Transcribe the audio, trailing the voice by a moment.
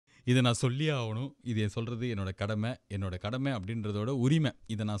இதை நான் சொல்லியே ஆகணும். இதை சொல்கிறது என்னோட கடமை அப்படின்றதோட உரிமை.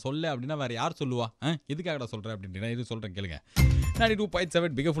 இதை நான் சொல்ல அப்படின்னா வேறு யார் சொல்லுவா? எதுக்காக நான் சொல்கிறேன் அப்படின்ட்டு இது சொல்கிறேன் கேளுங்க.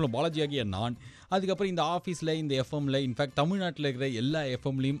 92.7 பிகஃபுல் பாலாஜி ஆகிய நான். அதுக்கப்புறம் இந்த ஆஃபீஸில், இந்த எஃப்எம்மில், இன்ஃபேக்ட் தமிழ்நாட்டில் இருக்கிற எல்லா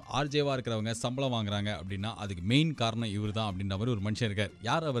எஃப்எம்லையும் ஆர்ஜேவாக இருக்கிறவங்க சம்பளம் வாங்குறாங்க அப்படின்னா அதுக்கு மெயின் காரணம் இவர் தான் அப்படின்ற மாதிரி ஒரு மனுஷன் இருக்கார்.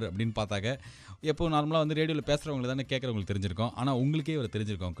 யார் அவர் அப்படின்னு பார்த்தாக்க, எப்போ நார்மலாக வந்து ரேடியோவில் பேசுகிறவங்க தானே கேட்குறவங்களுக்கு தெரிஞ்சிருக்கும். ஆனால் உங்களுக்கே இவர்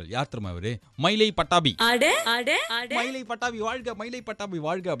தெரிஞ்சிருக்கோம். யார் தெரியுமா அவர்? மயிலை பட்டாபி. மயிலை பட்டாபி வாழ்க, மயிலை பட்டாபி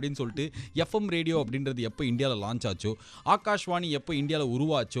வாழ்க அப்படின்னு சொல்லிட்டு எஃப்எம் ரேடியோ அப்படின்றது எப்போ இந்தியாவில் லான்ச் ஆச்சோ, ஆகாஷ்வாணி எப்போ இந்தியாவில்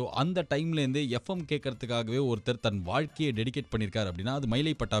உருவாச்சோ, அந்த டைம்லேருந்து எஃப்எம் கேட்கறதுக்காகவே ஒருத்தர் தன் வாழ்க்கையை டெடிகேட் பண்ணியிருக்காரு அப்படின்னா அது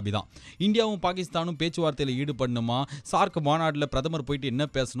மயிலை பட்டாபி தான். இந்தியாவும் பாகிஸ்தானும் பேச்சுவார்த்தையில் ஈடுபடணுமா, சார்க் மாநாட்டில் பிரதமர் போயிட்டு என்ன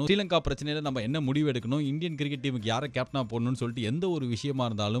பேசணும், ஸ்ரீலங்கா பிரச்சனையில் நம்ம என்ன முடிவு எடுக்கணும், இந்தியன் கிரிக்கெட் டீமுக்கு யாரை கேப்டனா போடணும்னு சொல்லிட்டு எந்த ஒரு விஷயமா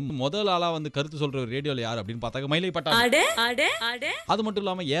இருந்தாலும் முதல் ஆளாக வந்து கருத்து சொல்ற ரேடியோல யார் அப்படின்னு பார்த்தாக்க மயிலை பட்டாபி. அது மட்டும்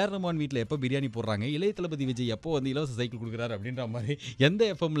இல்லாமல் ஏஆர் ரஹ்மான் வீட்டில் எப்போ பிரியாணி போடுறாங்க, இளைய தளபதி விஜய் எப்போ வந்து இலவச சைக்கிள் கொடுக்குறாரு அப்படின்ற மாதிரி எந்த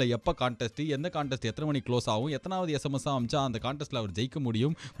எஃப்எம்ல எப்போ கான்டெஸ்ட், எந்த கான்டெஸ்ட் எத்தனை மணி க்ளோஸ் ஆகும், எத்தனாவது எஸ்எம்எஸ் அமிச்சா அந்த கான்டெஸ்ட்ல அவர் ஜெயிக்க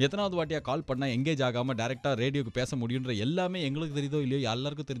முடியும், எத்தனாவது வாட்டியா கால் பண்ணா எங்கேஜ் ஆகாம டைரக்டா ரேடியோக்கு பேச முடியுன்ற எல்லாமே எங்களுக்கு தெரியுதோ இல்லையோ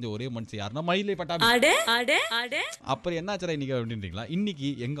எல்லாருக்கும் தெரிஞ்ச ஒரே மனுஷன் யாருன்னா மயிலை பட்டாபி. அப்புறம் என்ன ஆச்சரா இன்னைக்கு அப்படின்றீங்களா? இன்னைக்கு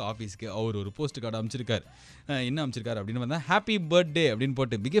எங்க ஆஃபீஸ்க்கு அவர் ஒரு போஸ்ட் கார்டு அமைச்சிருக்காரு. என்ன அமைச்சிருக்காரு அப்படின்னு வந்தா ஹாப்பி பர்த்டே அப்படின்னு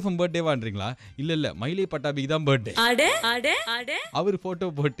போட்டு பிகேஃபம் பர்த்டேவான்றீங்களா? இல்ல மயிலை பட்டாபிக்கு தான் பர்த்டே. அவர் போட்டோ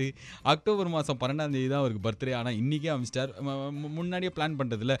போட்டு அக்டோபர் மாதம் 12ஆம் தேதி தான் அவருக்கு பர்த்டே. ஆனால் இன்னைக்கே அமைச்சிட்டார். முன்னாடியே பிளான்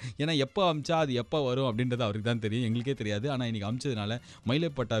பண்ணுறதில்ல. ஏன்னா எப்போ அமைச்சா அது எப்போ வரும் அப்படின்றது அவருக்கு தான் தெரியும், எங்களுக்கே தெரியாது. ஆனால் இன்னைக்கு அமைச்சதுனால மயிலை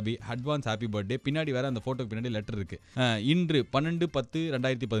பட்டாபி அட்வான்ஸ் ஹாப்பி பர்த்டே. பின்னாடி வேற அந்த போட்டோக்கு பின்னாடி லெட்டர் இருக்கு. இன்று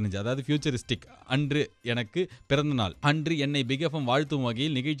 12/10/2015, அதாவது ஃபியூச்சரிஸ்டிக், அன்று எனக்கு பிறந்த நாள், அன்று என்னை பிகேஃபம் வாழ்த்தும்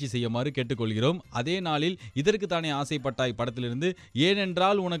வகையில் நிகழ்ச்சி செய்யுமாறு கேட்டுக்கொள்கிறோம். அதே நாளில் இதற்கு தானே ஆசைப்பட்டாய் படத்திலிருந்து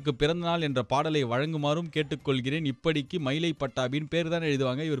ஏனென்றால் உனக்கு பிறந்த நாள் என்ற பாடலை வழங்குமாறும் கேட்டுக்கொள்கிறேன். இப்படிக்கு மயிலை பட்டாபின் பேர் தான்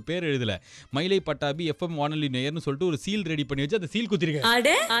எழுதுவாங்க, இவர் பேர் எழுதல. மயிலை பட்டாபி எஃப்எம் வானொலி நேயர்னு சொல்லிட்டு ஒரு சீல் ரெடி பண்ணி வச்சு அந்த சீல்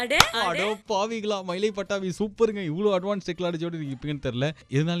குத்திருக்காங்க. பாவிங்களா, மயிலை பட்டாபி சூப்பருங்க. இவ்வளோ அட்வான்ஸ் டெக்னாலஜியோட நீங்க இப்பன்னு தெரியல.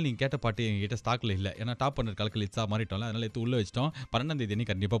 இருந்தாலும் நீங்க கேட்ட பாட்டு எங்ககிட்ட ஸ்டாக்ல இல்ல. ஏன்னா டாப் பண்ணர் கலக்கல் இட்ஸா மாறிட்டோம்ல, அதனால எடுத்து உள்ள வச்சிட்டோம். 12ஆம் தேதி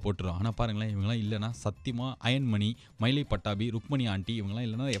கண்டிப்பா போட்டுரும். ஆனா பாருங்களேன், இவங்கலாம் இல்லைன்னா சத்தியமா அயன்மணி, மயிலை பட்டாபி, ருக்மணி ஆண்டி இவங்கலாம்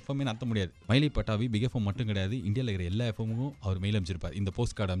இல்லைன்னா எஃப்எம்மே நடத்த முடியாது. மயிலை பட்டாபி பிக் எஃப்எம் மட்டும் கிடையாது, இந்தியாவில் இருக்கிற எல்லா எஃப்எம்மும் அவர் மெயில் அமைச்சிருப்பார், இந்த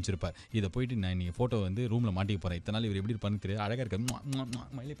போஸ்ட் கார்டு அமைச்சிருப்பார். இதை போயிட்டு நான் நீங்கள் ஃபோட்டோ வந்து ரூமில் மாட்டிக்க போகிறேன். இத்தனை நாள் இவர் எப்படி இருப்பான்னு தெரியாது. அழகாக இருக்க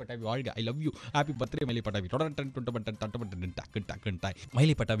மயிலை பட்டாபி வாழ்க, I love you, happy birthday மயிலை பட்டாபி.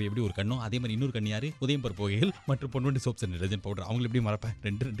 மயிலை பட்டாபி எப்படி ஒரு கண்ணும், அதே மாதிரி இன்னொரு கண்ணு யாரு? உதயம் பருப்பு வகைகள் மற்றும் பொன்வண்டு சோப்ஸ் அண்ட் டிடர்ஜென்ட் பவுடர். அவங்களை எப்படி மறப்பேன்?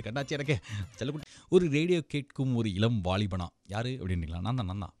 ரெண்டு கண்ணாச்சு எனக்கு. ஒரு ரேடியோ கேட்கும் ஒரு இளம் வாலிபனா யாரு அப்படின்றீங்களா? நான்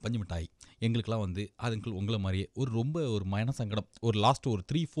தான் பஞ்சு மிட்டாய். எங்களுக்கெல்லாம் வந்து அதுக்கு உங்களை மாதிரியே ஒரு மன சங்கடம். ஒரு லாஸ்ட் ஒரு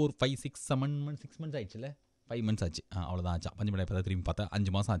 3, 4, 5, 6 months ஆயிடுச்சுல, 5 months ஆச்சு. அவ்வளோதான் ஆச்சா. பஞ்சு மிட்டாய் பார்த்தா திரும்பி பார்த்தா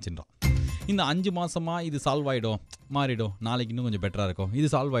 5 மாதம் ஆச்சுன்றான். இந்த 5 மாதமா இது சால்வ் ஆகிடும், மாறிடும், நாளைக்கு இன்னும் கொஞ்சம் பெட்டராக இருக்கும், இது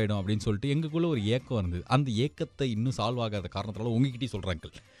சால்வ் ஆகிடும் அப்படின்னு சொல்லிட்டு எங்களுக்குள்ள ஒரு ஏக்கம் இருந்தது. அந்த ஏக்கத்தை இன்னும் சால்வ் ஆகாத காரணத்தால் உங்ககிட்டே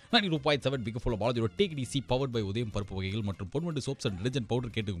சொல்கிறாங்க. 92.7 பிகஃபுல் Balaji take DC powered by உதயம் பருப்பு வகைகள் மற்றும் பொன்வண்டு சோப்ஸ் அண்ட் டிடர்ஜென்ட்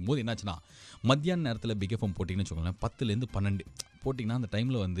பவுடர் கேட்டுக்கும் போது என்னாச்சுன்னா, மத்தியான நேரத்தில் பிகஃபம் போட்டிங்கன்னு வச்சுக்கோங்களேன், 10லேருந்து 12 போட்டிங்கன்னா அந்த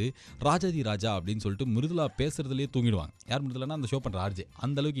டைமில் வந்து ராஜாதி ராஜா அப்படின்னு சொல்லிட்டு மிருதுலா பேசுறதுலேயே தூங்கிடுவாங்க. யார் மிருதுலானா அந்த ஷோ பண்ணுற ஆர்ஜே,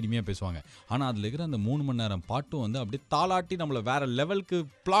 அந்த அளவுக்கு இனிமையாக பேசுவாங்க. ஆனால் அதில் இருக்கிற அந்த 3 மணி நேரம் பாட்டும் வந்து அப்படியே தாளாட்டி நம்மளை வேற லெவலுக்கு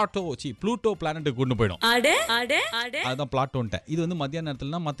ப்ளூட்டோ பிளானட்டுக்கு கொண்டு போயிடும். அதுதான் பிளாட்டோன்ட்டேன். இது வந்து மத்தியான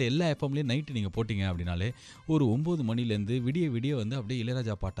நேரத்துலனா மற்ற எல்லா எஃப்எம்லேயும் நைட்டு நீங்கள் போட்டிங்க அப்படின்னாலே ஒரு 9 மணிலேருந்து விடிய வந்து அப்படியே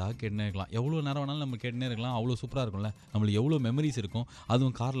இளையராஜா பாட்டாக கேட்டுனே இருக்கலாம். எவ்வளோ நேரம் வேணாலும் நம்ம கேட்டுனே இருக்கலாம். அவ்வளோ சூப்பராக இருக்கும்ல. நம்மளுக்கு எவ்வளோ மெமரிஸ் இருக்கும்.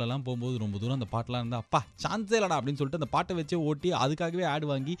 அதுவும் கார்லலாம் போகும்போது ரொம்ப தூரம் அந்த பாட்டெலாம் இருந்தால் அப்பா சான்ஸே இல்லடா அப்படின்னு சொல்லிட்டு அந்த பாட்டை வச்சே ஓட்டி அதுக்காகவே ஆட்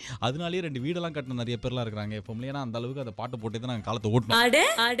வாங்கி அதனாலேயே 2 வீடெல்லாம் கட்டின நிறைய பேர்லாம் இருக்கிறாங்க எஃப்எம்ல. ஏன்னா அந்த அளவுக்கு அந்த பாட்டை போட்டு தான் நாங்கள் காலத்தை ஓட்டணும்.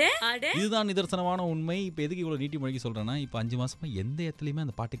 இதுதான் நிதர்சனமான உண்மை. இப்போ எதுக்கு இவ்வளோ நீட்டி மொழிக்கு சொல்கிறேன்னா, இப்போ 5 மாதமா எந்த இடத்துலையுமே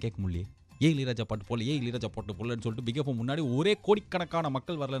அந்த பாட்டை கேட்க முடியல. இளையராஜா பாட்டு போடலன்னு சொல்லிட்டு பிக் எஃப்எம் முன்னாடி ஒரே கோடிக்கணக்கான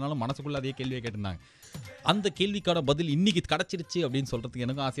மக்கள் வரலனாலும் மனசுக்குள்ள அதே கேள்வியை கேட்டிருந்தாங்க. அந்த கேள்விக்கான பதில் இன்னைக்கு கிடைச்சிருச்சு அப்படின்னு சொல்றதுக்கு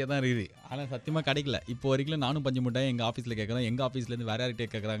எனக்கும் ஆசையாக தான் இருக்குது. ஆனால் சத்தியமாக கிடைக்கல. இப்போ வரைக்கும் நானும் பஞ்சு முட்டாய் எங்கள் ஆஃபீஸில் கேட்குறேன், எங்கள் ஆஃபீஸ்லேருந்து வேற யார்கிட்ட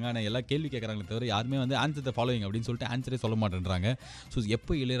கேட்குறாங்க. ஆனால் எல்லாம் கேள்வி கேட்குறாங்களே தவிர யாருமே வந்து ஆன்சர் த ஃபாலோயிங் அப்படின்னு சொல்லிட்டு ஆன்சரே சொல்ல மாட்டேன்றாங்க. ஸோ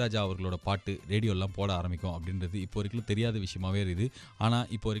எப்போ இளையராஜா அவர்களோட பாட்டு ரேடியோலாம் போட ஆரம்பிக்கும் அப்படின்றது இப்போ வரைக்கும் தெரியாத விஷயமாவே இருக்குது. ஆனால்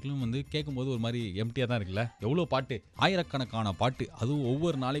இப்போ வரைக்கும் வந்து கேட்கும்போது ஒரு மாதிரி எம்டியாக தான் இருக்குல்ல. எவ்வளோ பாட்டு, ஆயிரக்கணக்கான பாட்டு, அதுவும்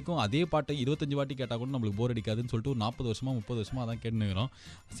ஒவ்வொரு நாளைக்கும் அதே பாட்டு 25 வாட்டி கேட்டால் கூட நம்மளுக்கு போர் அடிக்காதுன்னு சொல்லிட்டு ஒரு 40 வருஷமா 30 வருஷமா அதான் கேட்டுக்கிறோம்.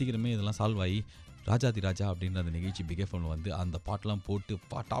 சீக்கிரமே இதெல்லாம் சால்வ் ஆகி ராஜாதி ராஜா அப்படின்ற அந்த நிகழ்ச்சி பிக் எஃப்எம் வந்து அந்த பாட்டெலாம் போட்டு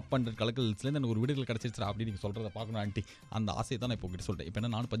டாப் 100 கலக்கல்ஸ்லேருந்து எனக்கு ஒரு விடுதல் கிடச்சிருச்சா அப்படின்னு நீங்கள் சொல்கிறத பார்க்கணும் ஆண்டி. அந்த ஆசையை தான் நான் இப்போ கிட்ட சொல்லிட்டேன். இப்போ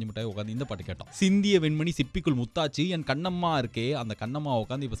என்ன நானும் பஞ்சு மிட்டாய் உட்காந்து இந்த பாட்டு கேட்டோம். சிந்திய வெண்மணி சிப்பிக்குள் முத்தாச்சு என் கண்ணம்மா இருக்கே, அந்த கண்ணம்மா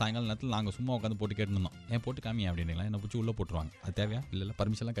உட்காந்து இப்போ சாயங்கால நேரத்தில் நாங்கள் சும்மா உட்காந்து போட்டு கேட்டுருந்தோம். ஏன் போட்டு காமி அப்படின்னா என்ன பிடிச்சி உள்ளே போட்டுருவாங்க. அது தேவையா? இல்லை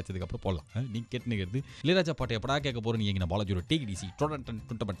பர்மிஷன்லாம் கிடச்சதுக்கப்புறம் போடலாம். நீங்கள் கேட்டுக்கிறது இளையராஜா பாட்டு எப்படா கேட்க போகிறேன் நீங்கள்? நான் பாலாஜியோட டேக் டிசி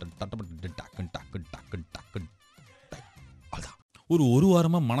ஒரு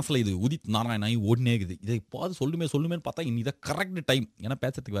வாரமாக மனசில் இது உதித் நாராயணாயி ஓடினேக்குது. இதை இப்போது சொல்லுமேன்னு பார்த்தா இன்னி கரெக்ட் டைம். ஏன்னா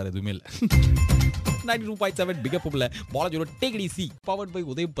பேசுறதுக்கு வேறு எதுவுமே இல்லை. 92.7 பிகப்புல பாலாஜியோட take it easy powered by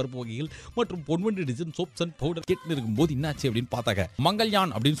உதயம் பருப்பு வகைகள் மற்றும் பொன்வண்டு டிசைன் சோப்ஸ் அண்ட் பவுடர் கேட்டு இருக்கும்போது என்னாச்சு அப்படின்னு பார்த்தாங்க.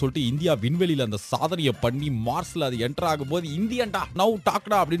 மங்கள்யான் அப்படின்னு சொல்லிட்டு இந்தியா விண்வெளியில் அந்த சாதனையை பண்ணி மார்ஸ்ல அது என்டர் ஆகும்போது இந்தியன்டா நவ்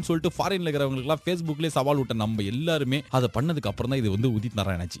டாக்டா அப்படின்னு சொல்லிட்டு ஃபாரின்ல இருக்கிறவங்களுக்குலாம் ஃபேஸ்புக்லேயே சவால் விட்ட நம்ம எல்லாருமே அதை பண்ணதுக்கு அப்புறம் தான் இது வந்து உதித்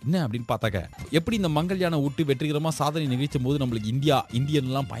நாராயணாச்சு. என்ன அப்படின்னு பார்த்தாங்க, எப்படி இந்த மங்கள்யானை விட்டு வெற்றிகரமாக சாதனை நிகழ்த்தும் போது நம்மளுக்கு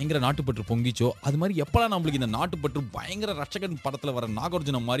இந்தியன்லாம் பயங்கர நாட்டுப்பற்று பொங்கிச்சோ, அது மாதிரி எப்பெல்லாம் நம்மளுக்கு இந்த நாட்டுப்பற்று பயங்கர ரட்சகன் படத்தில் வர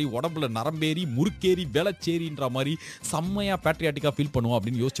நாகார்ஜுன மாதிரி உடம்புல நரம்பேறி முறுக்கேறி வேளச்சேரின்ற மாதிரி செம்மையா பேட்ரியாட்டிக்கா ஃபீல் பண்ணுவோம்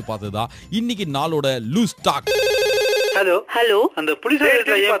அப்படின்னு யோசிச்சு பார்த்ததா இன்னைக்கு நாளோட லூஸ் டாக். ஹலோ அந்த புலிஸ்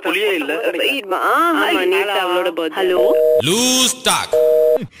ஸ்டேஷன்ல ஏன் புலியே இல்ல? Hello loose talk.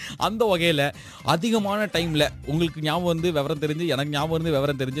 அந்த வகையில அதிகமான டைம்ல உங்களுக்கு ஞாபகம் வந்து விவரம் தெரிஞ்சு எனக்கு ஞாபகம் வந்து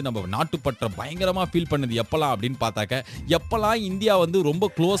விவரம் தெரிஞ்சு நம்ம நாட்டுப்பற்ற பயங்கரமா ஃபீல் பண்ணது எப்பலாம் அப்படின்னு பார்த்தாக்க, எப்பலாம் இந்தியா வந்து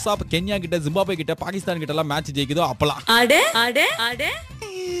ரொம்ப க்ளோஸா கென்யா கிட்ட ஜிம்பாப்வே கிட்ட பாகிஸ்தான் கிட்ட எல்லாம் மேட்ச் ஜெயிக்குதோ அப்பலாம்.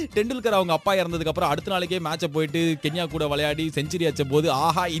 டெண்டுல்கர் அவங்க அப்பா இறந்ததுக்கு அப்புறம் அடுத்த நாளைக்கே மேட்சை போயிட்டு கென்யா கூட விளையாடி செஞ்சுரி அடிச்ச போது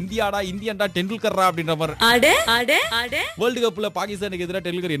ஆஹா இந்தியான்டா டெண்டுல்கர்ரா அப்படின்ற மாதிரி வேர்ல்டு கப்ல பாகிஸ்தானுக்கு எதிராக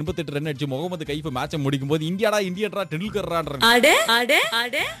டெண்டுல்கர் 88 ரன் அடிச்சு முகமது கைஃப் மேட்சை முடிக்கும் போது இந்தியான்டா டெண்டுல்கர்ரான்ற.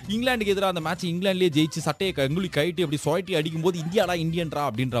 இங்கிலாந்துக்கு எதிராக அந்த மேட்ச் இங்கிலாந்துலயே ஜெயிச்சு சட்டையை கங்குலி கைட்டி அப்படி சுழட்டி அடிக்கும் போது இந்தியான்டா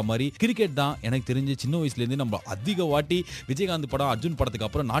அப்படின்ற மாதிரி. கிரிக்கெட் தான் எனக்கு தெரிஞ்சு சின்ன வயசுல இருந்து நம்ம அதிக வாட்டி விஜயகாந்த் படம் அர்ஜுன் படத்துக்கு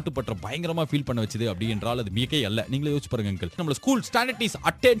அப்புறம் நாட்டுப்பற்ற பயங்கரமா ஃபீல் பண்ண வச்சது அப்படி என்றால் அது மிகை அல்ல. நீங்களே யோசிச்சு பாருங்க அங்கிள், நம்ம ஸ்கூல் ஸ்டாண்டர்ட்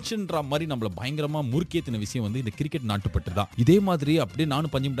அட்டென்ஷன்ன்ற மாதிரி நம்மள பயங்கரமா முறுக்கேத்தின விஷயம் வந்து இந்த கிரிக்கெட் நாட்டுப்பற்று தான். இதே மாதிரி அப்படியே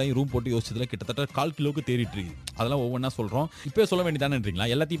நானும் பஞ்சு மிட்டாய் ரூம் போட்டு யோசிச்சதுல கிட்டத்தட்ட 1/4 கிலோக்கு தேறிட்டு இருக்கு. அதெல்லாம் ஒவ்வொன்றா சொல்றோம். இப்போ சொல்ல வேண்டியதானேன்றீங்களா?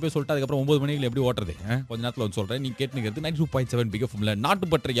 எல்லாத்தையும் போய் சொல்லிட்டு அதுக்கப்புறம் 9 மணிக்கு எப்படி ஓட்டுறது? கொஞ்ச நேரத்தில் வந்து சொல்றேன். நீ கேட்டுங்கிறது 92.7 பிக் எஃப்எம்ல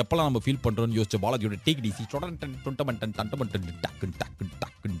நாட்டுப்பற்று எப்பலாம் நம்ம ஃபீல் பண்றோம்னு யோசிச்ச பாலாஜியோட டேக் டிசி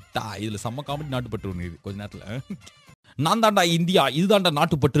இதுல செம்ம காமெடி நாட்டுப்பற்று ஒன்று இது கொஞ்ச நேரத்தில். நான் தாண்டா இந்தியா இதுதாண்டா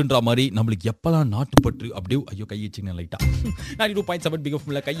நாட்டுப்பற்றுன்ற மாதிரி நம்மளுக்கு எப்பலாம் நாட்டுப்பற்று அப்படியே ஐயோ கை வச்சுங்க லைட்டா. 92.7 பிக்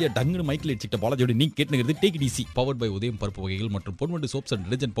எஃப்எம்ல கையை டங்குன்னு மைக்கில் வச்சுக்கிட்ட பாலாஜியோட நீ கேட்டுங்கிறது take it easy powered by உதயம் பருப்பு வகைகள் மற்றும் பொன்வண்டு சோப்ஸ் அண்ட்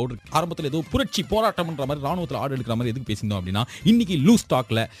டிடர்ஜென்ட் பவுடர். ஆரம்பத்தில் ஏதோ புரட்சி போராட்டம்ன்ற மாதிரி ராணுவத்தில் ஆடு எடுக்கிற மாதிரி எதுக்கு பேசியிருந்தோம் அப்படின்னா, இன்னைக்கு லூஸ்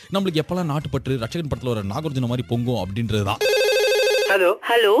டாக்ல நம்மளுக்கு எப்பலாம் நாட்டுப்பற்று ரட்சகன் படத்தில் ஒரு நாகார்ஜுன மாதிரி பொங்கும் அப்படின்றது தான்.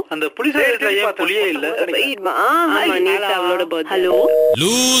 ஹலோ அந்த புலிஸ் ஸ்டேஷன்ல ஏன் புலியே இல்ல? Hello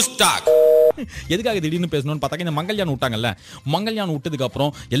loose talk. எதுக்காக திடீர்னு பேசணும்னு பார்த்தாக்க, இந்த மங்கள்யான் விட்டாங்கல்ல, மங்கள்யான் விட்டதுக்கு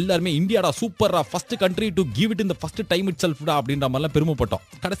அப்புறம் எல்லாருமே இந்தியாடா சூப்பரா first country to give it in the first time it செல்ஃப்டா அப்படின்ற மாதிரிலாம் பெருமைப்பட்டோம்.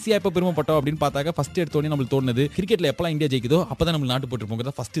 கடைசியா எப்ப பெருமைப்பட்டோம் அப்படின்னு பார்த்தாக்க, ஃபர்ஸ்ட் எடுத்தோடனே நம்மளுக்கு தோணுது கிரிக்கெட்ல எப்பலாம் இந்தியா ஜெயிக்குதோ அப்பதான் நம்ம நாட்டுப்பற்று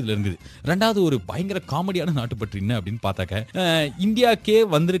போங்க ஃபர்ஸ்ட் இதுல இருக்குது. ரெண்டாவது ஒரு பயங்கர காமெடியான நாட்டுப்பற்று என்ன அப்படின்னு பார்த்தாக்க, இந்தியாக்கே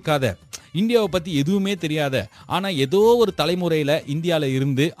வந்திருக்காத, இந்தியாவை பத்தி எதுவுமே தெரியாத, ஆனா ஏதோ ஒரு தலைமுறையில இந்தியால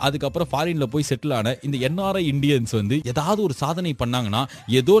இருந்து அதுக்கப்புறம் ஃபாரின்ல போய் செட்டில் ஆன இந்த என்ஆர்ஐ இந்தியன்ஸ் வந்து ஏதாவது ஒரு சாதனை பண்ணாங்கன்னா,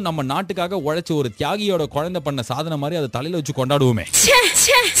 ஏதோ நம்ம நாட்டுக்காக உழைச்ச ஒரு தியாகியோட குழந்தை பண்ண சாதனை மாதிரி அதை தலையில வச்சு கொண்டாடுவோமே.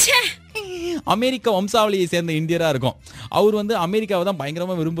 அமெரிக்க வம்சாவளியை சேர்ந்த இந்தியரா இருக்கும். அவர் வந்து அமெரிக்காவை தான்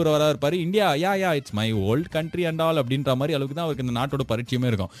பயங்கரமா விரும்புறவரா இருப்பாரு. India it's my old country and all அப்படின்ற மாதிரி அளவுக்கு தான் அவருக்கு இந்த நாட்டோட பரிச்சயமே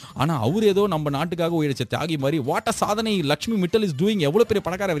இருக்கும். ஆனா அவர் ஏதோ நம்ம நாட்டுக்காக உழைச்ச தியாகி மாதிரி வாட்ட சாதனை லட்சுமி மிட்டல் இஸ் டூயிங், எவ்வளவு பெரிய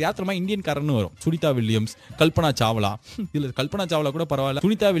பணக்காரர் யாத்திரமா இந்தியன் காரன்னு வரும். சுனிதா வில்லியம்ஸ், கல்பனா சாவ்லா, இல்ல கல்பனா சாவ்லா கூட பரவாயில்ல,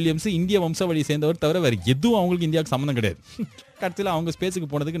 சுனிதா வில்லியம்ஸ் இந்திய வம்சாவளியை சேர்ந்தவர் தவிர வேற எதுவும் அவங்களுக்கு இந்தியாவுக்கு சம்பந்தம் கிடையாது. கடைசியில் அவங்க ஸ்பேஸுக்கு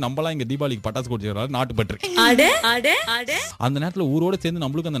போனதுக்கு நம்மளாம் இங்க தீபாவளிக்கு பட்டாசு கொடுத்துருக்காங்க நாட்டுப்பற்று. அந்த நேரத்தில் ஊரோட சேர்ந்து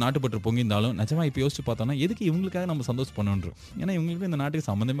நம்மளுக்கு அந்த நாட்டுப்பற்று பொங்கியிருந்தாலும் நிஜமா இப்ப யோசிச்சு பார்த்தோம்னா எதுக்கு இவங்களுக்காக நம்ம சந்தோஷம் பண்ணணும்? ஏன்னா இவங்களுக்கு இந்த நாட்டுக்கு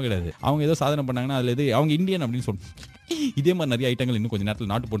சம்பந்தமே கிடையாது. அவங்க ஏதோ சாதனை பண்ணாங்கன்னா அதுல எது அவங்க இந்தியன் அப்படின்னு சொல்லுவோம். இதே மாதிரி நிறைய ஐட்டங்கள் இன்னும் கொஞ்சம்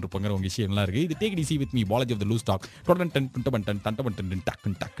நேரத்தில் நாட்டுப்பற்று பொங்குற உங்க விஷயம்லாம் இருக்கு. இது take it easy with me Balaji of the loose talk.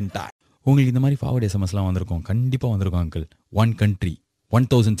 உங்களுக்கு இந்த மாதிரி ஃபார்வர்ட் எஸ்எம்எஸ்லாம் வந்திருக்கும், கண்டிப்பா வந்திருக்கும் அங்கிள். 1 country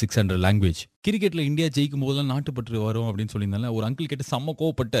 1600 language. கிரிக்கெட்ல இந்தியா ஜெயிக்கும் போதெல்லாம் நாட்டுப்பற்று வரும் அப்படின்னு சொல்லியிருந்தால ஒரு அங்கிள் கேட்டு செம்ம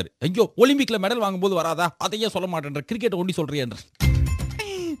கோவப்பட்டார். ஐயோ ஒலிம்பிக்ல மெடல் வாங்கும்போது வராதா, அதையே சொல்ல மாட்டேன்ற, கிரிக்கெட் ஒண்டி சொல்றியன்ற.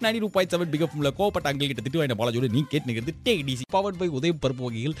 92.7 பிக் எஃப்எம்ல கோவப்பட்ட அங்கிள் கிட்ட திட்டு வாங்கின பாலாஜியோட நீ கேட்டுங்கிறது டேக் டிசி பவர்ட் பை உதயம் பருப்பு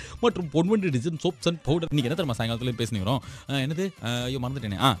வகைகள் மற்றும் பொன்வண்டு டிசைன் சோப்ஸ் அண்ட் பவுடர். நீங்க என்ன தெரியுமா சாயங்காலத்துல பேசினோம், என்னது ஐயோ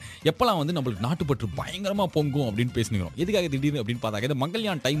மறந்துட்டேனே, எப்பெல்லாம் வந்து நம்மளுக்கு நாட்டுப்பற்று பயங்கரமா பொங்கும் அப்படின்னு பேசினோம். எதுக்காக திடீர்னு அப்படின்னு பார்த்தாக்க, இந்த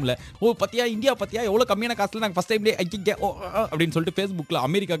மங்கள்யான் டைம்ல பத்தியா இந்தியா பத்தியா எவ்வளவு கம்மியான காசுல நாங்கள் ஃபர்ஸ்ட் டைம்லேயே அப்படின்னு சொல்லிட்டு ஃபேஸ்புக்ல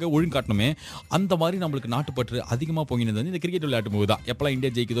அமெரிக்காக ஒழுங்கு காட்டணுமே, அந்த மாதிரி நம்மளுக்கு நாட்டுப்பற்று அதிகமாக பொங்கினது வந்து இந்த கிரிக்கெட் விளையாட்டு போது தான். எப்பெல்லாம்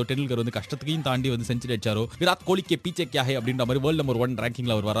இந்தியா ஜெயிக்குதோ, டெண்டுல்கர் வந்து கஷ்டத்தையும் தாண்டி வந்து செஞ்சுரி அடிச்சாரோ, விராட் கோலிக்கு பீச்சே கியா ஹை அப்படின்ற மாதிரி வேர்ல்ட் நம்பர் 1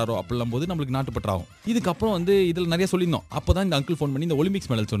 ரேங்கிங்ல அவர் வராரோ அப்பெல்லாம் போது நம்மளுக்கு நாட்டுப்பற்றாகும். இதுக்கப்புறம் வந்து இதில் நிறைய சொல்லியிருந்தோம். அப்போதான் இந்த அங்கிள் ஃபோன் பண்ணி இந்த ஒலிம்பிக்ஸ்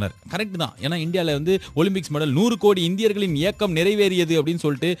மெடல் சொன்னார். கரெக்ட் தான், ஏன்னா இந்தியாவில் வந்து ஒலிம்பிக்ஸ் மெடல் 100 கோடி இந்தியர்களின் இயக்கம் நிறைவேறியது அப்படின்னு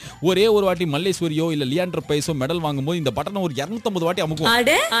சொல்லிட்டு ஒரே ஒரு வாட்டி மல்லேஸ்வரியோ இல்ல லியாண்டர் பைஸோ மெடல் வாங்கும்போது இந்த பட்டனை ஒரு 250 வாட்டி அமுக்கும்.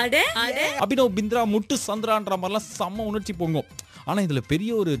 அபினவ் பிந்த்ரா முட்டு சந்திரான்ற மாதிரிலாம் செம்ம உணர்ச்சி பொங்கும். ஆனா இதுல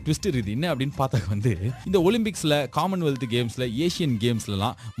பெரிய ஒரு ட்விஸ்ட் இருக்குது. என்ன அப்படின்னு பார்த்தா வந்து இந்த ஒலிம்பிக்ஸ்ல, காமன்வெல்த் கேம்ஸ்ல, ஏசியன்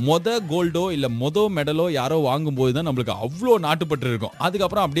கேம்ஸ்லாம் கோல்டோ இல்ல மெடலோ யாரோ வாங்கும்போது தான் நம்மளுக்கு அவ்வளோ நாட்டுப்பற்று இருக்கும்.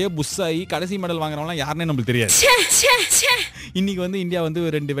 அதுக்கப்புறம் அப்படியே புஷ் ஆகி கடைசி மெடல் வாங்குறவங்களாம் யாருன்னே நம்மளுக்கு தெரியாது. இன்னைக்கு வந்து இந்தியா வந்து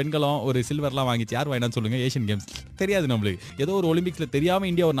 2 வெண்கலம் ஒரு சில்வர்லாம் வாங்கிச்சு. யார் வாங்கினான்னு சொல்லுங்க. ஏசியன் கேம்ஸ் தெரியாது நம்மளுக்கு. ஏதோ ஒரு ஒலிம்பிக்ஸ்ல தெரியாம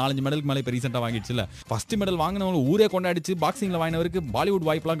இந்தியா ஒரு 4-5 மெடலுக்கு மேலே இப்போ ரீசெண்டாக வாங்கிடுச்சுல. ஃபர்ஸ்ட் மெடல் வாங்கினவங்க ஊரே கொண்டாடிச்சு. பாக்ஸிங்ல வாங்கினவருக்கு பாலிவுட்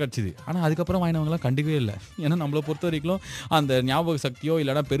வாய்ப்புலாம் கிடைச்சிது. ஆனால் அதுக்கப்புறம் வாங்கினவங்களாம் கண்டுக்கவே இல்லை. ஏன்னா நம்மளை பொறுத்த வரைக்கும் அந்த ஞாபக சக்தியோ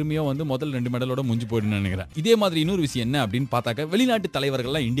இல்லைனா பெருமையோ வந்து முதல் 2 மெடலோட முடிஞ்சு போயிடுன்னு நினைக்கிறேன். இதே மாதிரி இன்னொரு விஷயம் என்ன அப்படின்னு பார்த்தாக்க, வெளிநாட்டு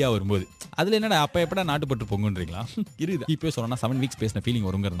தலைவர்கள்லாம் இந்தியா வரும்போது அதுல என்னடா அப்ப எப்படா நாட்டுப்பற்று பொங்குன்றீங்களா இருக்குது. இப்போ சொன்னா 7 வீக்ஸ் பேசின feeling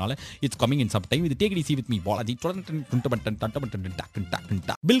வருங்கிறதுனால it's coming in some time. இது take it easy with me Balaji.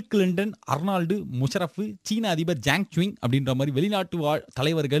 Bill Clinton, Arnold, Musharraf, சீன அதிபர் ஜாங் சுயிங் அப்படின்ற மாதிரி வெளிநாட்டு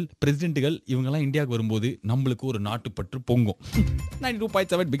தலைவர்கள், பிரசிடென்ட்கள் இவங்கெல்லாம் இந்தியாவுக்கு வரும்போது நம்மளுக்கு ஒரு நாட்டுப்பற்று பொங்கும்.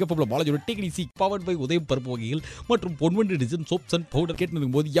 92.7 பிக் எஃப்எம்ல பாலாஜியோட take it easy powered by உதயம் பருப்பு வகைகள் மற்றும் பொன்வண்டு டிசைன் சோப்ஸ் அண்ட் பவுடர்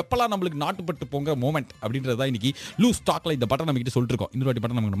கேட்டு போது எப்பெல்லாம் நம்மளுக்கு நாட்டுப்பற்று பொங்குற மோமெண்ட் அப்படின்றதா இன்னைக்கு லூஸ் ஸ்டாக்ல இந்த பட்டன் நம்ம கிட்ட சொல்லிட்டு இருக்கோம். இன்னொரு வாட்டி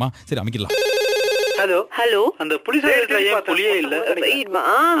பட்டன் நமக்குமா சரி அமைக்கலாம். ஹலோ ஹலோ அந்த புலிஸ் ஏன் புலியே இல்ல?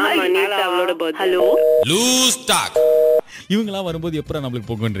 ஹலோ லூஸ் ஸ்டாக் இவங்கெல்லாம் வரும்போது எப்போ நம்மளுக்கு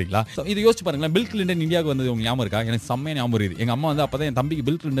போகுன்றீங்களா? இது யோசிச்சு பாருங்களேன். பில் கிளின்டன் இந்தியாவுக்கு வந்தது உங்களுக்கு ஞாபகம் இருக்கா? எனக்கு செம்மையா ஞாபகம் இருக்குது. எங்கள் அம்மா வந்து அப்போ தான் என் தம்பிக்கு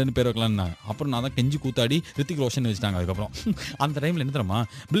பில் கிளின்டன் பேர் வைக்கலாம்னாங்க. அப்புறம் நான் தான் கெஞ்சி கூத்தாடி ரித்திக் ரோஷன் வச்சுட்டாங்க. அதுக்கப்புறம் அந்த டைமில் என்ன தெரியுமா,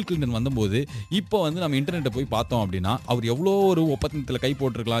 பில் கிளின்டன் வந்தபோது இப்போ வந்து நம்ம இன்டர்நெட்டை போய் பார்த்தோம் அப்படின்னா அவர் எவ்வளோ ஒரு ஒப்பந்தத்தில் கை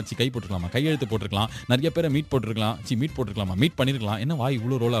போட்டிருக்கலாமா, கையெழுத்து போட்டிருக்கலாம், நிறைய பேரை மீட் போட்டிருக்கலாமா, மீட் பண்ணிருக்கலாம். என்ன வாய்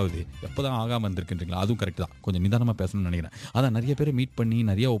இவ்வளோ ரோல் ஆகுது, எப்போ தான் ஆகாமல் இருந்திருக்குன்றீங்களா? அதுவும் கரெக்ட் தான். கொஞ்சம் நிதானமாக பேசணும்னு நினைக்கிறேன். அதான் நிறைய பேரை மீட் பண்ணி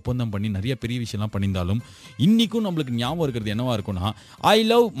நிறைய ஒப்பந்தம் பண்ணி நிறைய பெரிய விஷயம்லாம் பண்ணியிருந்தாலும் இன்னைக்கும் நம்மளுக்கு ஞாபகம் இருக்கிறது என்னவா இருக்கும்னா, ஐ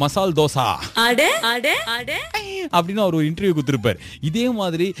லவ் மசால் தோசா அப்படின்னு அவர் ஒரு இன்டர்வியூ கொடுத்திருப்பார். இதே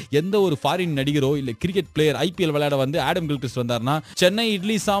மாதிரி எந்த ஒரு ஃபாரின் நடிகரோ இல்ல கிரிக்கெட் பிளேயர் ஐபிஎல் விளையாட வந்து ஆடம் கில்கிறிஸ்ட் வந்தாருன்னா, Chennai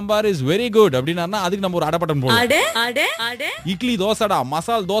idli sambar is very good அப்படின்னா அதுக்கு நம்ம ஒரு அடப்பட்டம் போடுவோம். இட்லி தோசடா,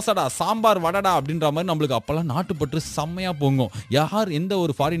 மசால் தோசடா, சாம்பார் வடடா அப்படின்ற மாதிரி நம்மளுக்கு அப்பெல்லாம் நாட்டுப்பற்று செம்மையா போங்கும். யார் எந்த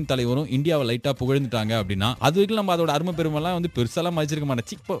ஒரு ஃபாரின் தலைவரும் இந்தியாவை லைட்டா புகழ்ந்துட்டாங்க அப்படின்னா அது வரைக்கும் நம்ம அதோட அருமை பெருமெல்லாம் வந்து பெருசாலாம் மதிச்சிருக்க மாட்டோம்.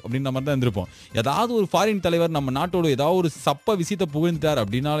 சிக் அப்படின்ற மாதிரி தான் இருந்திருப்போம். ஏதாவது ஒரு ஃபாரின் தலைவர் நம்ம நாட்டோட ஏதாவது ஒரு சப்ப விஷயத்தை புகழ்ந்துட்டார்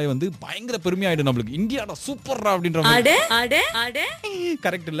அப்படின்னாலே வந்து பயங்கர பெருமையாயிடும் நம்மளுக்கு. இந்தியாடா சூப்பர்ரா அப்படின்ற மாதிரி.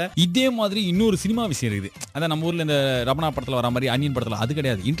 கரெக்ட் இல்ல? இதே மாதிரி இன்னொரு சினிமா விஷயம் இருக்குது. அதான் நம்ம ஊர்ல இந்த ரமணா படத்துல வர மாதிரி அன்னியன் படத்துல அது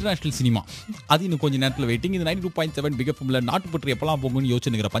கிடையாது. இன்டர்நேஷனல் சினிமா அது இன்னும் கொஞ்சம் நேரத்தில் வெயிட்டிங். இது 92.7 பிக் எஃப்எம்ல நாட்டுப்பற்று எப்பலாம் போகும்னு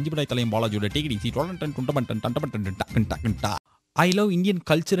யோசிச்சுக்கிற பஞ்சுபடாய் தலையும் பாலாஜியோட take it easy. I love Indian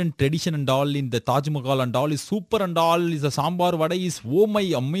culture and tradition and all in the Taj Mahal and all is super and all is a sambar vada is oh my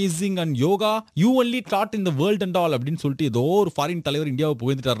amazing and yoga you only taught in the world and all அப்படின்னு சொல்லிட்டு ஏதோ ஒரு foreign தலைவர் இந்தியாவை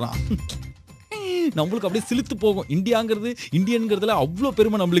புகழ்ந்துட்டாருனா நம்மளுக்கு அப்படியே சிலுத்து போகும். இந்தியன்கிறதுல அவ்வளோ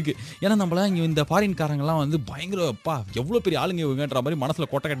பெருமை நம்மளுக்கு. ஏன்னா நம்மளாம் இங்கே இந்த ஃபாரின்காரங்கெல்லாம் வந்து பயங்கரப்பா எவ்வளோ பெரிய ஆளுங்க இவங்கன்ற மாதிரி மனசில்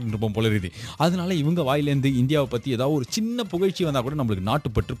கொட்டை கட்டிட்டு இருப்போம் போல இருக்குது. அதனால இவங்க வாயிலேருந்து இந்தியாவை பற்றி ஏதாவது ஒரு சின்ன புகழ்ச்சி வந்தால் கூட நம்மளுக்கு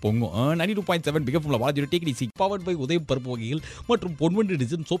நாட்டுப்பற்று பொங்கும். 92.7 பிக் எஃப்எம்ல வாஜி take it easy powered by உதயம் பருப்பு வகைகள் மற்றும் பொன்வண்டு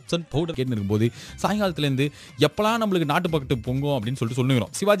டிசைன் சோப்ஸ் அண்ட் பவுடர் கேட்டு இருக்கும்போது சாயங்காலத்துலேருந்து எப்பலாம் நம்மளுக்கு நாட்டுப்பற்று பொங்கும் அப்படின்னு சொல்லிட்டு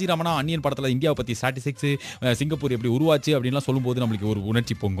சொல்லுகிறோம். சிவாஜி ராமனா அன்னியன் படத்தில் இந்தியாவை பற்றி ஸ்டாட்டிஸ்டிக்ஸ், சிங்கப்பூர் எப்படி உருவாச்சு அப்படின்லாம் சொல்லும்போது நம்மளுக்கு ஒரு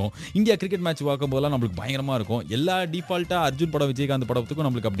உணர்ச்சி பொங்கும். இந்தியா கிரிக்கெட் மேட்ச் பார்க்கும்போது நம்மளுக்கு பயங்கரமா இருக்கும். எல்லா டிஃபால்ட்டா அர்ஜுன் படம், விஜயகாந்த் படத்துக்கும்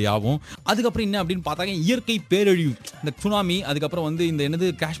நம்மளுக்கு அப்படி ஆகும். அதுக்கப்புறம் என்ன அப்படின்னு பார்த்தாங்க, இயற்கை பேரழிவு, இந்த சுனாமி, அதுக்கப்புறம் வந்து இந்த என்னது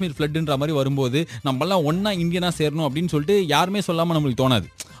காஷ்மீர் ஃப்ளட்ன்ற மாதிரி வரும்போது நம்மளாம் ஒன்னா இந்தியனா சேரணும் அப்படின்னு சொல்லிட்டு யாருமே சொல்லாம நம்மளுக்கு தோணாது.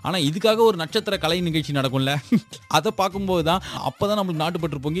 ஆனா இதுக்காக ஒரு நட்சத்திர கலை நிகழ்ச்சி நடக்கும்ல, அதை பார்க்கும்போது தான் அப்பதான் நம்மளுக்கு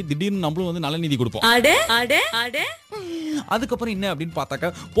நாட்டுப்பற்று பொங்கி திடீர்னு நம்மளும் வந்து நல நிதி கொடுப்போம். அதுக்கப்புறம் என்ன அப்படின்னு பார்த்தாக்க,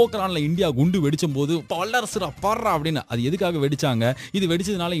 போக்கரான்ல இந்தியா குண்டு வெடிச்சும் போது வல்லரசுரா பாடுறா அப்படின்னு. அது எதுக்காக வெடிச்சாங்க, இது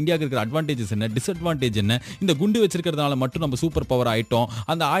வெடிச்சதுனால இந்தியாவுக்கு இருக்கிற அட்வான்டேஜஸ் என்ன, டிஸ்அட்வான்டேஜ் என்ன, இந்த குண்டு வச்சிருக்கிறதுனால மட்டும் நம்ம சூப்பர் பவர் ஆயிட்டோம்,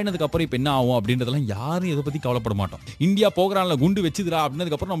 அந்த ஆயினதுக்கு அப்புறம் இப்போ என்ன ஆகும் அப்படின்றதெல்லாம் யாரும் இதை பத்தி கவலைப்பட மாட்டோம். இந்தியா போக்கரான்ல குண்டு வச்சுதுரா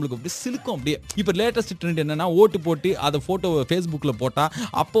அப்படின்னதுக்கு அப்புறம் நம்மளுக்கு அப்படியே சிலுக்கும். அப்படியே இப்போ லேட்டஸ்ட் ட்ரெண்ட் என்னன்னா, ஓட்டு போட்டு அதை போட்டோ ஃபேஸ்புக்ல போட்டா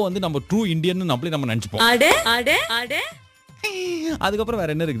அப்போ வந்து நம்ம ட்ரூ இந்தியன் நம்மளே நம்ம நினைச்சுப்போம். அதுக்கப்புறம்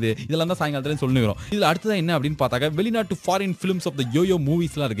வேற என்ன இருக்குது, இதெல்லாம் தான் சாயங்காலத்துல சொல்லுகிறோம். இதுல அடுத்ததான் என்ன அப்படின்னு பார்த்தாக்க, வெளிநாட்டு foreign films of the YoYo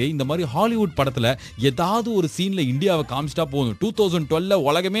மூவிஸ்லாம் இருக்கு. இந்த மாதிரி ஹாலிவுட் படத்துல ஏதாவது ஒரு சீன்ல இந்தியாவை காமிச்சிட்டா போதும். 2012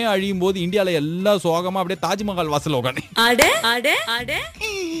 உலகமே அழியும் போது இந்தியால எல்லாம் சோகமா அப்படியே தாஜ்மஹால் வாசல் உட்காந்து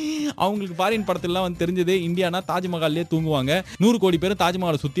அவங்களுக்கு ஃபாரின் படத்துலாம் வந்து தெரிஞ்சதே இந்தியானா தாஜ்மஹால்லே தூங்குவாங்க, 100 கோடி பேர்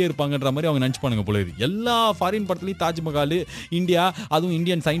தாஜ்மஹாலை சுத்தியே இருப்பாங்கன்ற மாதிரி அவங்க நினைச்சுப்பானுங்க போல. எல்லா ஃபாரின் படத்துலயும் தாஜ்மஹால், இந்தியா, அதுவும்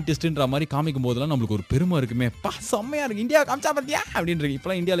இந்தியன் சயின்டிஸ்ட்ன்ற மாதிரி காமிக்கும் போதெல்லாம் நம்மளுக்கு ஒரு பெருமை இருக்குமே, செம்மையா இருக்கு இந்தியா காமிச்சா பத்தியா அப்படின்னு இருக்கு.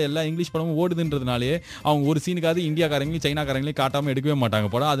 இப்பெல்லாம் இந்தியாவில் எல்லா இங்கிலீஷ் படமும் ஓடுதுன்றதுனாலே அவங்க ஒரு சீனுக்காவது இந்தியாக்காரங்களையும் சைனாக்காரங்களையும் காட்டாம எடுக்கவே மாட்டாங்க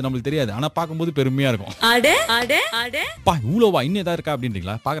போல. அது நம்மளுக்கு தெரியாது, ஆனா பார்க்கும்போது பெருமையா இருக்கும். இவ்வளோவா இன்னும் ஏதாவது இருக்கா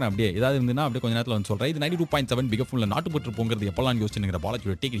அப்படின்றீங்களா? பாக்குறேன். அப்படியே ஏதாவது இருந்துன்னா அப்படியே கொஞ்ச நேரத்தில் வந்து சொல்றேன். இது 92.7 பிக் எஃப்எம்ல நாட்டுப்பற்று போங்கிறது எப்பெல்லாம் யோசிச்சுங்கிற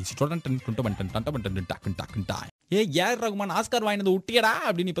பாலாஜியோட take it easy. A R Rahman Oscar வாங்கினது உட்டியடா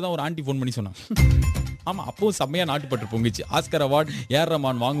அப்படின்னு இப்பதான் ஒரு ஆண்டி ஃபோன் பண்ணி சொன்னான். ஆமா, அப்பவும் செம்மையா நாட்டுப்பற்று பொங்குச்சு. ஆஸ்கர் அவார்ட் ஏஆர்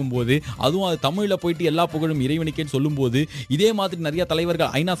ரஹ்மான் வாங்கும்போது, அதுவும் அது தமிழ்ல போயிட்டு எல்லா புகழும் இறைவனுக்கேன்னு சொல்லும்போது, இதே மாதிரி நிறைய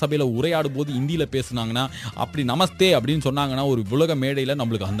தலைவர்கள் ஐநா சபையில உரையாடும் போது இந்தியில பேசுனாங்கன்னா, அப்படி நமஸ்தே அப்படின்னு சொன்னாங்கன்னா, ஒரு உலக மேடையில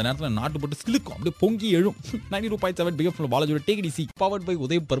நம்மளுக்கு அந்த நேரத்தில் நாட்டுப்பட்டு சிலுக்கும், அப்படியே பொங்கி எழும். 92.7 pick up பாலாஜியோட take it easy powered by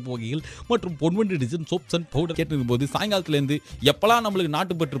உதயம் பருப்பு வகைகள் மற்றும் பொன்வண்டு டிசைன் சோப்ஸ் அண்ட் பவுடர் கேட்டிருக்கும் போது சாயங்காலத்துலேருந்து எப்பெல்லாம் நம்மளுக்கு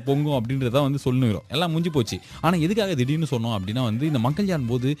நாட்டுப்பற்று பொங்கும் அப்படின்றத வந்து சொல்லுகிறோம். எல்லாம் முடிஞ்சு போச்சு. ஆனால் எதுக்காக திடீர்னு சொன்னோம் அப்படின்னா வந்து இந்த மங்கள்யான்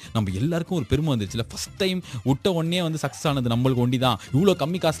போது நம்ம எல்லாருக்கும் ஒரு பெருமை வந்துருச்சுல. ஃபர்ஸ்ட் டைம் விட்ட உடனே வந்து சக்ஸஸ் ஆனது நம்மளுக்கு ஒண்டி தான். இவ்வளோ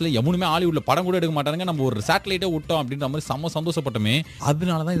கம்மி காசுல எவனுமே ஹாலிவுட்ல படம் கூட எடுக்க மாட்டாங்க, நம்ம ஒரு சேட்டலைட்டே விட்டோம் அப்படின்ற மாதிரி செம்ம சந்தோஷப்பட்டோமே.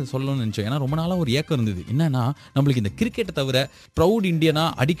 அதனால தான் இதை சொல்லணும்னு நினைச்சோம். ஏன்னா ரொம்ப நாளாக ஒரு ஏக்கம் இருந்தது. என்னன்னா நம்மளுக்கு இந்த கிரிக்கெட்டை தவிர ப்ரௌட் இந்தியனா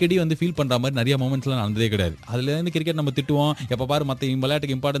அடிக்கடி வந்து ஃபீல் பண்ற மாதிரி நிறைய மூமெண்ட்ஸ்லாம் நடந்ததே கிடையாது. அதுல இருந்து கிரிக்கெட் நம்ம திட்டுவோம், எப்போ பாரு மற்ற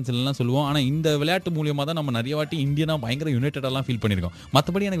விளையாட்டுக்கு இம்பார்ட்டன்ஸ் இல்லைலாம் சொல்லுவோம். ஆனால் இந்த விளையாட்டு மூலியமாக தான் நம்ம நிறைய வாட்டி இந்தியனா பயங்கர யுனைடெடெல்லாம் ஃபீல் பண்ணியிருக்கோம்.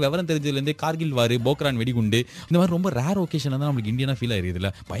 மற்றபடி எனக்கு விவரம் தெரிஞ்சதுலேருந்து கார்கில் வார், போக்ரான் வெடிகுண்டு, இந்த மாதிரி ரொம்ப ரேர் ஒகேஷன் தான் நம்மளுக்கு இந்தியனா ஃபீல் ஆயிருதுல.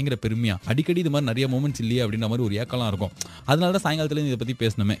 பயங்கர பெருமையா அடிக்கடி இது மாதிரி நிறைய மூமெண்ட்ஸ் இல்லையே அப்படின்ற மாதிரி ஒரு ஏக்கலாம் இருக்கும். அதனால தான் சாயங்காலத்துல இதை பற்றி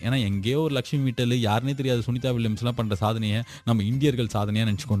பேசணுமே. ஏன்னா எங்கேயோ ஒரு லட்சுமி வீட்டில் யாருனே தெரியாது சுனிதா வில்லியம்ஸ்லாம் பண்ணுற சாதனையை நம்ம இந்தியர்கள் சாதனையாக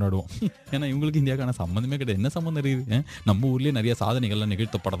நினச்சி கொண்டாடுவோம். ஏன்னா இவங்களுக்கு இந்தியாவுக்கான சம்மந்தமே கிடையாது. என்ன சம்மந்தம் இருக்குது? நம்ம ஊர்லேயே நிறைய சாதனைகள்லாம்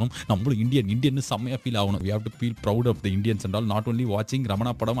நிகழ்த்தப்படணும். நம்மளும் இந்தியன் செம்மையாக ஃபீல் ஆகணும். We have to feel proud of the Indians and all, not only வாட்சிங்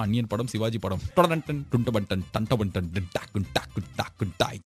ரமணா படம், அன்னியன் படம், சிவாஜி படம், டொடன்டன் டுண்டபன்டன் டண்டபன்டன் டாக் டாக்